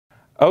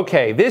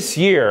Okay, this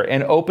year,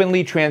 an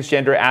openly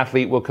transgender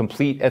athlete will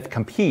compete at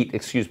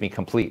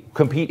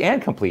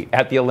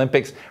the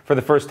Olympics for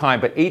the first time.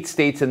 But 8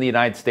 states in the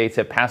United States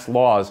have passed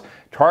laws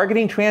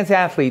targeting trans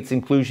athletes'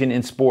 inclusion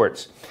in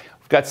sports.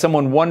 We've got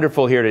someone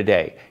wonderful here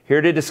today. Here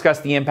to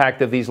discuss the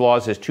impact of these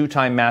laws is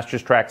 2-time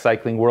Masters track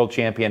cycling world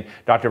champion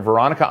Dr.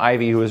 Veronica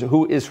Ivy,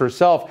 who is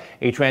herself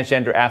a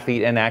transgender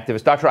athlete and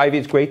activist. Dr. Ivy,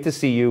 it's great to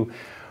see you.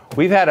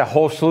 We've had a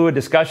whole slew of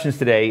discussions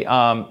today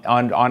on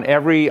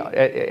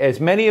as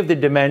many of the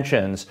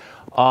dimensions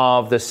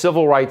of the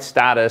civil rights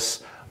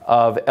status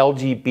of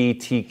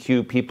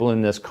LGBTQ people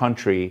in this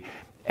country.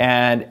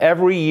 And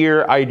every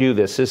year I do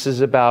this. This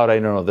is about, I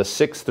don't know, the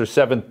 6th or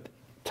 7th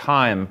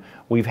time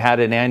we've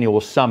had an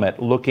annual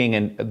summit looking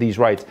at these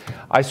rights.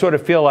 I sort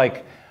of feel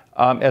like,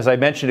 as I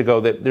mentioned ago,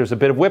 that there's a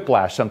bit of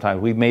whiplash sometimes.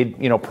 We've made,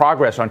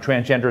 progress on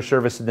transgender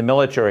service in the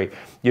military,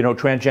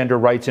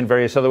 transgender rights in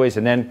various other ways,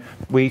 and then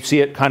we see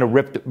it kind of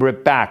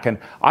ripped back. And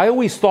I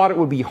always thought it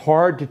would be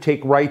hard to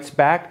take rights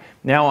back.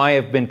 Now I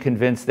have been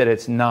convinced that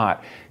it's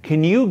not.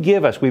 Can you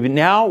give us,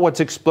 what's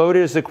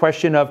exploded is the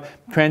question of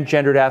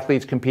transgendered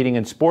athletes competing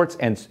in sports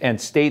and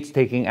states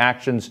taking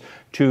actions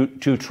to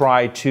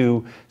try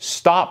to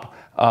stop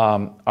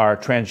our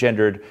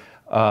transgendered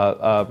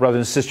brothers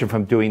and sisters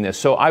from doing this.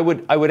 So I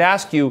would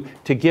ask you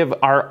to give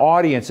our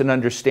audience an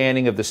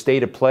understanding of the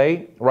state of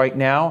play right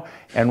now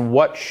and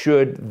what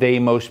should they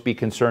most be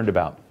concerned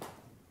about.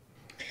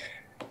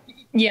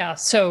 Yeah,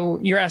 so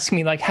you're asking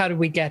me, like, how did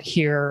we get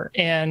here?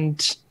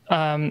 And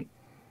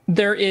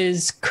there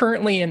is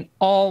currently an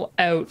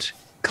all-out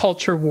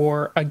culture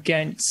war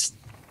against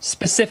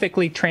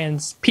specifically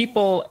trans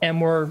people and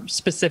more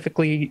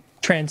specifically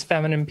trans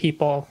feminine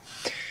people.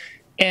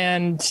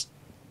 And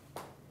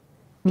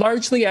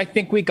largely, I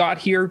think we got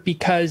here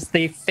because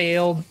they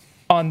failed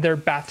on their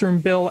bathroom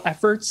bill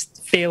efforts,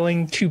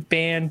 failing to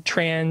ban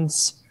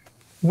trans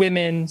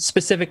women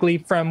specifically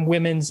from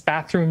women's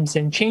bathrooms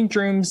and change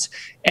rooms,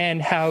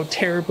 and how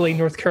terribly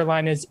North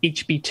Carolina's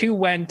HB2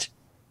 went,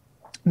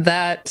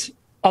 that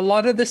a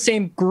lot of the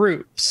same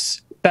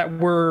groups that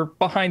were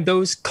behind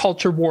those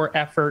culture war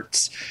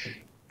efforts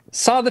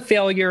saw the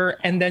failure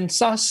and then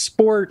saw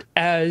sport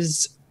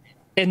as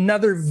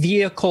another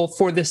vehicle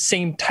for the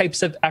same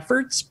types of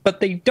efforts, but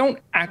they don't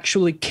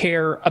actually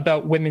care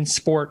about women's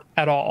sport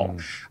at all.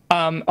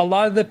 A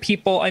lot of the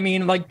people,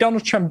 like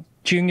Donald Trump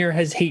Jr.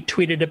 has hate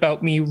tweeted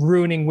about me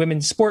ruining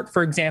women's sport,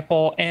 for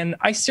example, and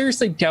I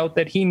seriously doubt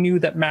that he knew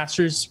that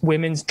Masters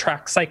women's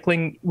track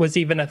cycling was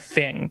even a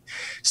thing.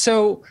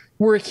 So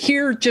we're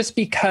here just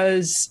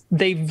because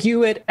they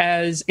view it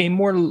as a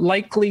more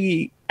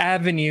likely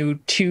avenue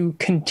to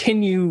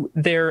continue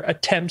their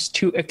attempts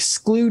to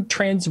exclude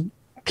trans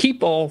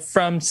people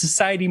from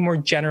society more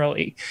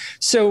generally.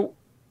 So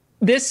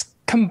this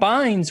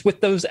combines with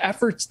those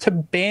efforts to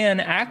ban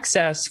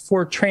access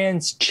for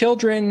trans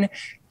children,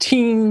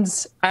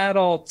 teens,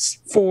 adults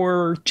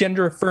for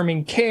gender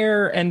affirming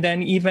care, and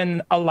then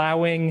even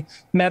allowing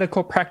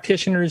medical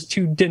practitioners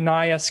to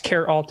deny us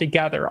care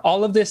altogether.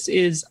 All of this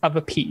is of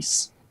a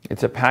piece.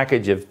 It's a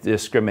package of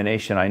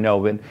discrimination, I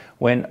know.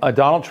 When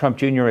Donald Trump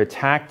Jr.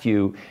 attacked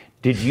you,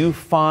 did you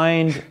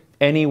find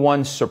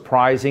anyone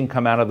surprising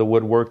come out of the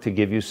woodwork to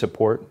give you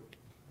support?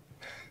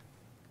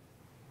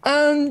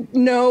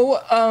 No.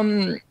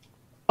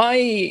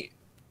 I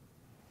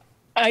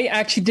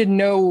actually didn't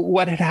know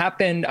what had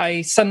happened.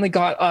 I suddenly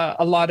got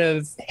a lot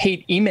of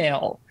hate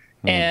email.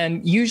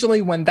 And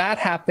usually when that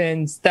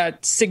happens,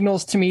 that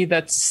signals to me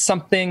that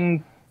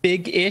something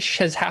big-ish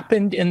has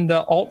happened in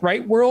the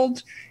alt-right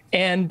world.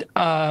 And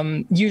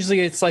usually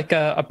it's like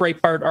a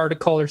Breitbart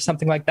article or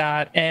something like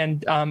that.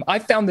 And I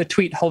found the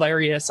tweet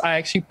hilarious. I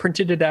actually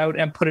printed it out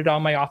and put it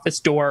on my office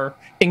door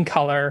in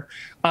color.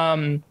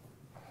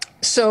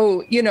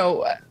 So,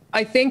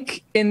 I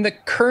think in the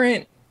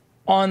current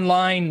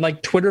online,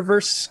 like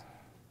Twitterverse,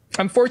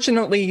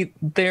 unfortunately,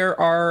 there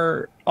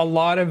are a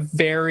lot of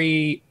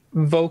very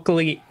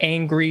vocally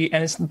angry,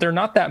 and they're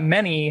not that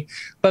many,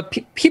 but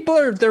people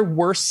are their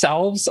worst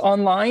selves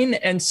online.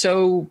 And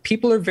so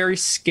people are very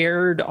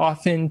scared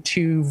often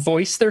to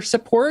voice their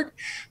support.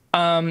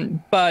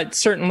 But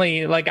certainly,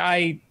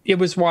 it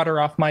was water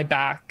off my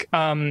back.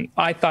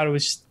 I thought it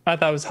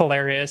was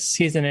hilarious.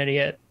 He's an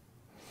idiot.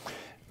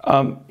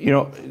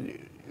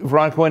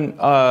 Veronica, when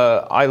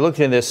I looked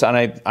into this,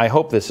 and I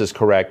hope this is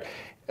correct,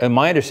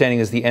 my understanding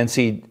is the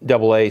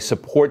NCAA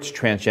supports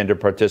transgender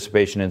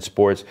participation in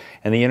sports,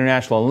 and the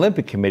International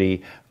Olympic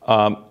Committee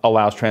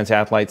allows trans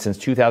athletes since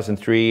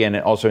 2003 and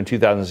also in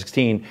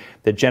 2016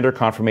 that gender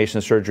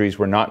confirmation surgeries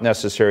were not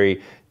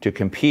necessary to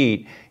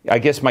compete. I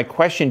guess my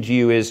question to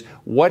you is,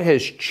 what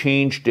has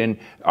changed, and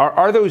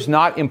are those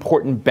not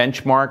important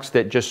benchmarks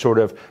that just sort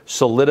of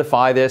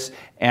solidify this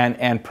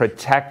and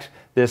protect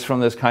this from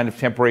this kind of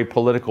temporary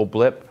political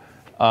blip,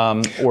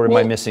 or am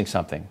I missing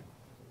something?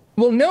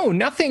 Well, no,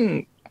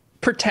 nothing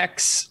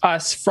protects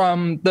us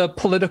from the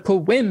political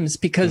whims,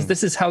 because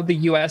this is how the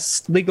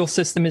U.S. legal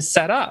system is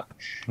set up,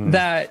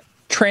 that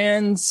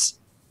trans,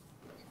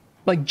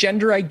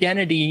 gender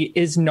identity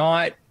is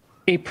not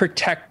a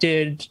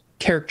protected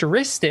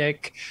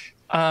characteristic.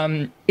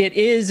 It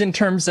is in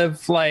terms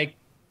of like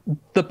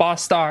the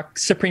Bostock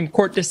Supreme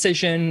Court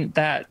decision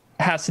that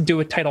has to do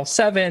with Title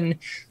VII.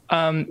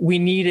 We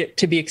need it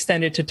to be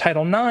extended to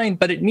Title IX,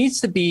 but it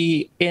needs to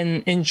be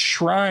an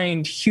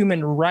enshrined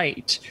human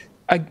right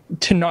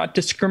to not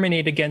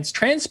discriminate against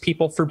trans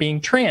people for being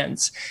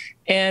trans.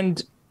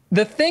 And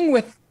the thing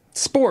with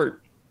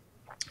sport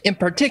in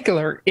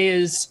particular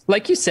is,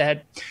 like you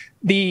said,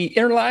 the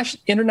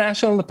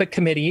International Olympic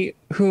Committee,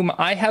 whom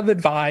I have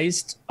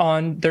advised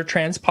on their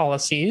trans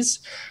policies,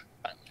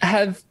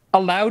 have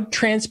allowed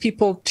trans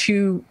people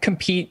to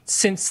compete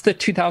since the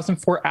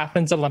 2004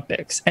 Athens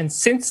Olympics. And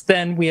since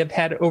then, we have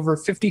had over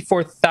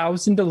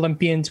 54,000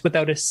 Olympians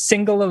without a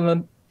single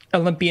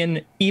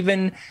Olympian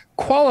even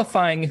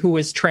qualifying who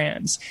is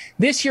trans.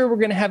 This year, we're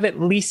going to have at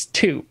least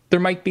 2. There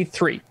might be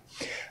 3.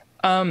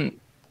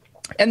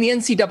 And the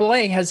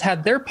NCAA has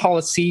had their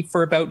policy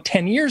for about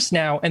 10 years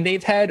now, and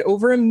they've had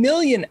over 1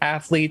 million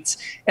athletes,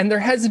 and there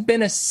hasn't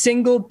been a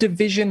single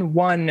Division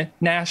I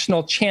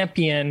national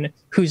champion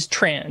who's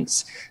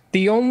trans.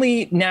 The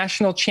only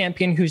national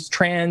champion who's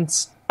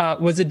trans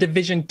was a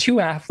Division II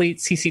athlete,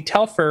 Cece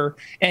Telfer,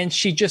 and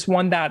she just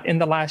won that in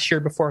the last year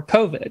before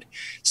COVID.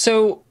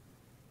 So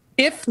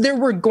if there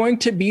were going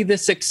to be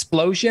this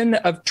explosion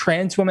of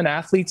trans women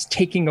athletes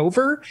taking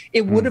over,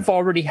 it would have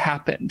already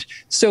happened.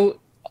 So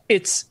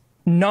it's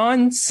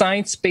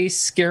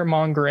non-science-based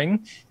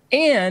scaremongering,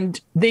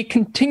 and they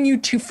continue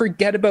to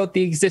forget about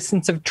the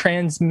existence of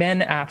trans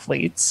men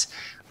athletes.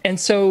 And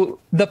so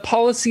the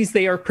policies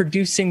they are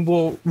producing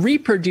will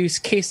reproduce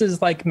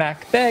cases like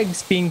Mac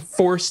Beggs being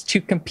forced to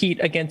compete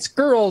against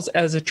girls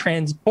as a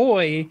trans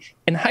boy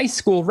in high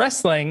school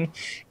wrestling.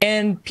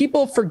 And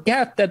people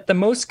forget that the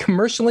most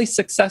commercially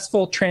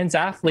successful trans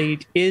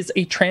athlete is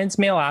a trans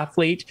male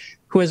athlete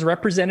who has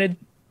represented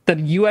the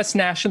U.S.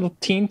 national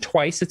team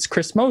twice. It's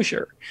Chris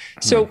Mosier.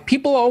 So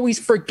people always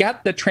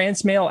forget that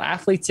trans male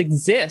athletes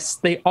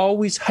exist. They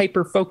always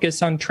hyper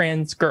focus on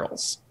trans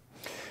girls.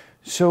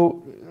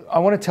 So I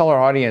want to tell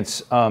our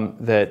audience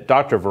that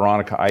Dr.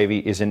 Veronica Ivy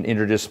is an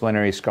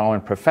interdisciplinary scholar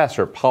and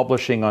professor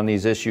publishing on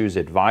these issues,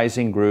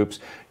 advising groups,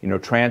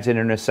 trans and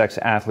intersex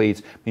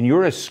athletes. I mean,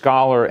 you're a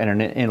scholar and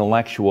an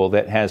intellectual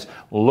that has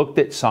looked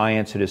at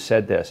science and has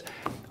said this.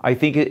 I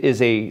think it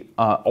is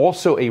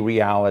also a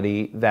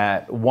reality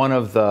that one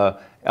of the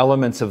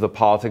elements of the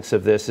politics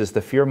of this is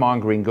the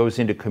fear-mongering goes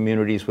into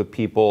communities with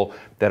people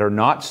that are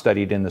not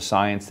studied in the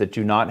science, that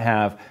do not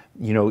have,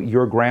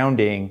 your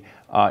grounding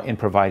in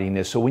providing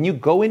this. So when you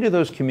go into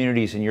those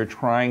communities and you're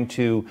trying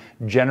to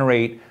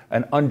generate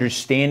an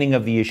understanding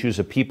of the issues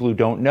of people who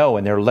don't know,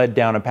 and they're led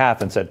down a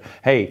path and said,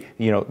 hey,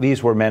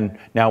 these were men,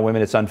 now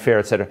women, it's unfair,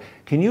 et cetera.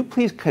 Can you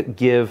please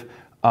give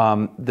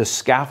the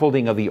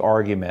scaffolding of the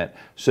argument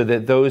so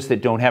that those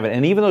that don't have it,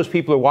 and even those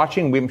people who are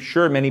watching, I'm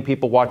sure many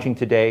people watching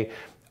today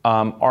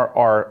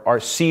are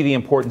see the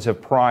importance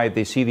of pride,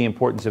 they see the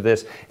importance of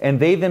this, and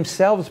they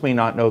themselves may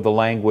not know the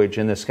language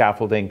and the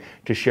scaffolding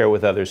to share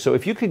with others. So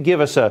if you could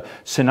give us a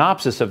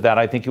synopsis of that,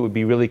 I think it would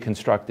be really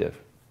constructive.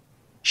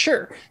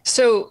 Sure.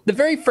 So the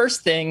very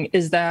first thing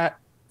is that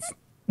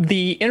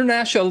the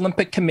International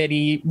Olympic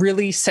Committee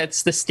really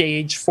sets the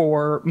stage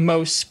for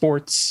most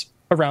sports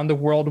around the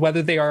world,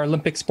 whether they are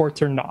Olympic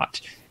sports or not.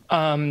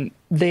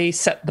 They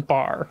set the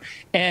bar.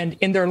 And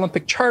in their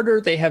Olympic charter,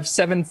 they have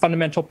 7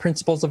 fundamental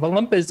principles of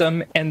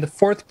Olympism. And the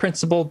 4th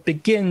principle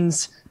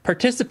begins,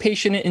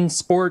 participation in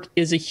sport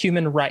is a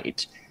human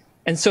right.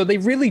 And so they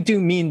really do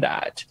mean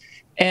that.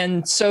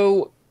 And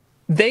so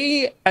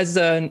they, as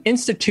an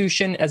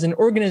institution, as an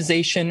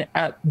organization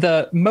at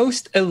the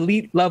most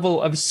elite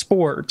level of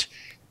sport,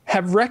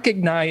 have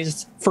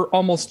recognized for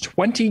almost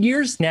 20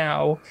 years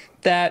now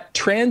that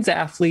trans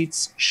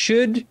athletes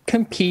should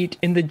compete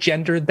in the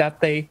gender that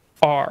they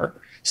are.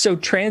 So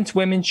trans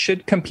women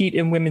should compete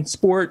in women's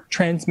sport.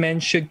 Trans men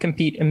should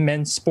compete in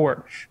men's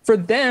sport. For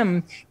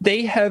them,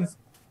 they have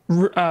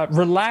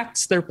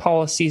relaxed their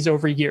policies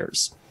over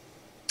years.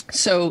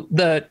 So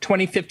the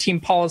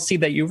 2015 policy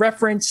that you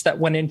referenced that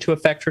went into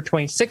effect for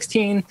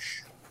 2016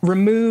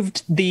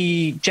 removed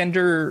the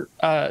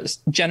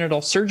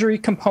genital surgery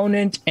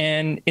component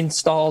and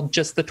installed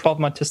just the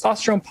 12-month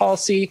testosterone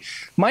policy.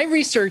 My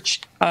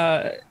research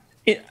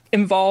it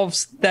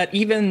involves that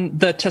even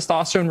the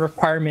testosterone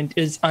requirement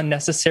is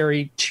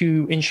unnecessary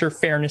to ensure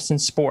fairness in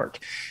sport.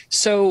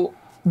 So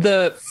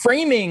the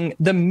misframing,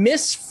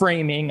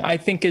 I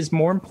think, is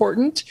more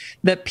important,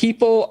 that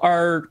people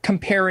are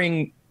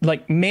comparing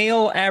like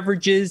male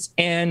averages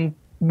and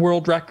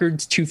world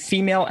records to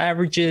female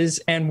averages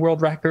and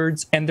world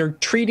records, and they're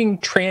treating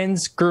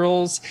trans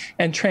girls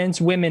and trans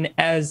women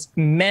as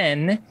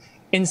men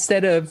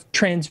instead of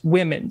trans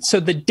women.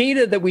 So the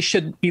data that we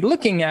should be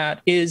looking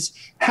at is,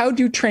 how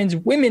do trans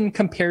women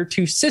compare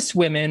to cis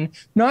women,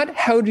 not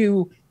how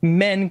do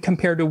men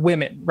compare to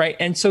women, right?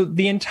 And so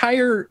the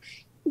entire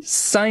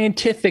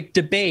scientific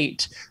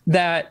debate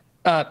that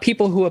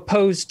people who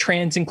oppose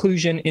trans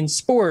inclusion in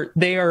sport,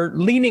 they are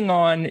leaning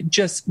on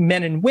just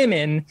men and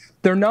women.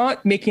 They're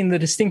not making the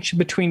distinction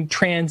between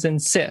trans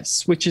and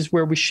cis, which is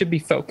where we should be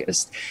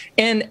focused.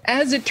 And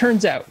as it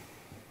turns out,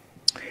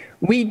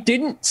 we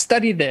didn't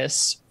study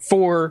this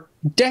for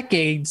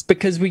decades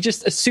because we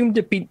just assumed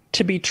it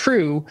to be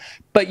true,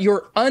 but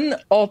your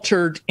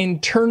unaltered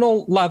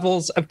internal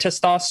levels of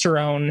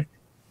testosterone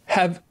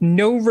have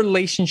no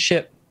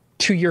relationship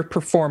to your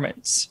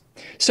performance.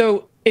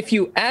 So if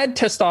you add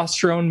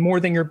testosterone more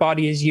than your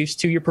body is used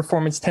to, your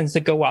performance tends to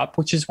go up,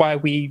 which is why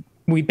we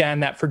ban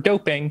that for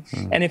doping.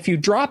 And if you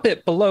drop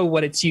it below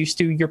what it's used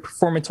to, your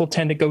performance will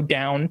tend to go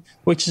down,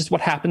 which is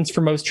what happens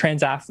for most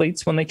trans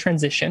athletes when they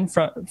transition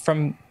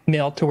from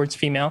male towards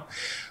female.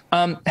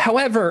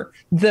 However,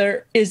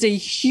 there is a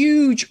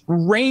huge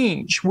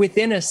range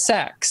within a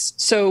sex.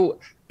 So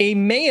a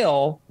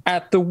male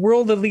at the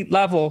world elite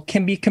level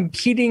can be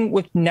competing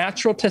with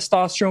natural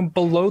testosterone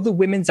below the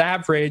women's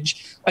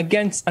average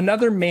against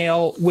another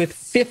male with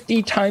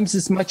 50 times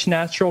as much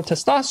natural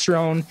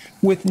testosterone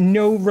with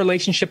no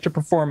relationship to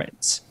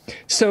performance.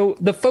 So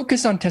the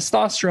focus on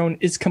testosterone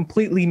is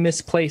completely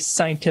misplaced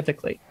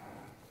scientifically.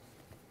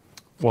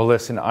 Well,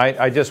 listen,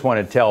 I just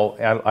want to tell,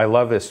 I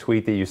love this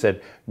tweet that you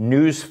said,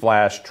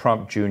 "Newsflash,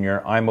 Trump Jr.,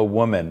 I'm a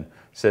woman,"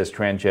 says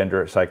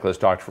transgender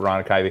cyclist Dr.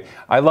 Veronica Ivy.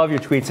 I love your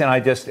tweets, and I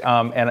just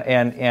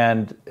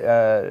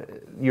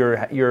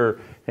you're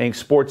saying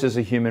sports is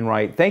a human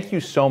right. Thank you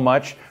so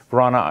much,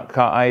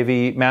 Veronica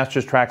Ivy,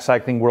 Masters Track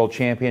Cycling World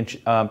Champion,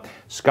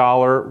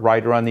 scholar,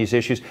 writer on these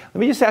issues. Let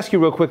me just ask you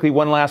real quickly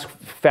one last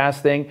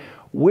fast thing.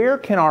 Where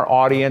can our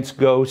audience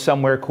go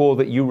somewhere cool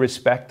that you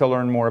respect to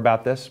learn more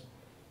about this?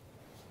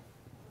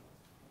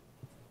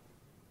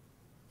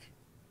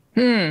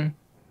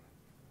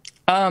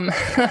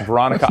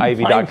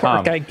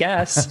 VeronicaIvy.com. I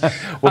guess.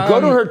 Well,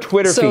 go to her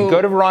Twitter feed.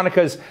 Go to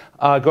Veronica's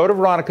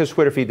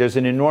Twitter feed. There's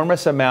an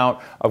enormous amount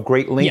of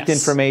great linked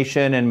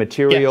information and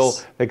material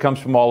that comes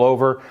from all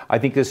over. I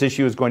think this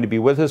issue is going to be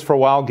with us for a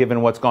while,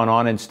 given what's gone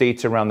on in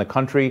states around the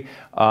country.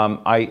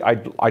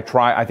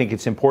 I think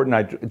it's important.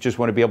 I just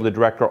want to be able to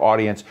direct our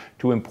audience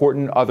to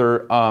important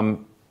other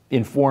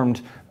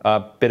informed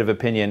bit of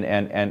opinion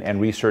and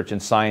research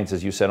and science,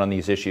 as you said, on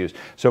these issues.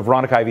 So,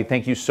 Veronica Ivy,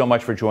 thank you so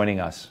much for joining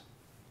us.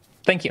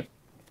 Thank you.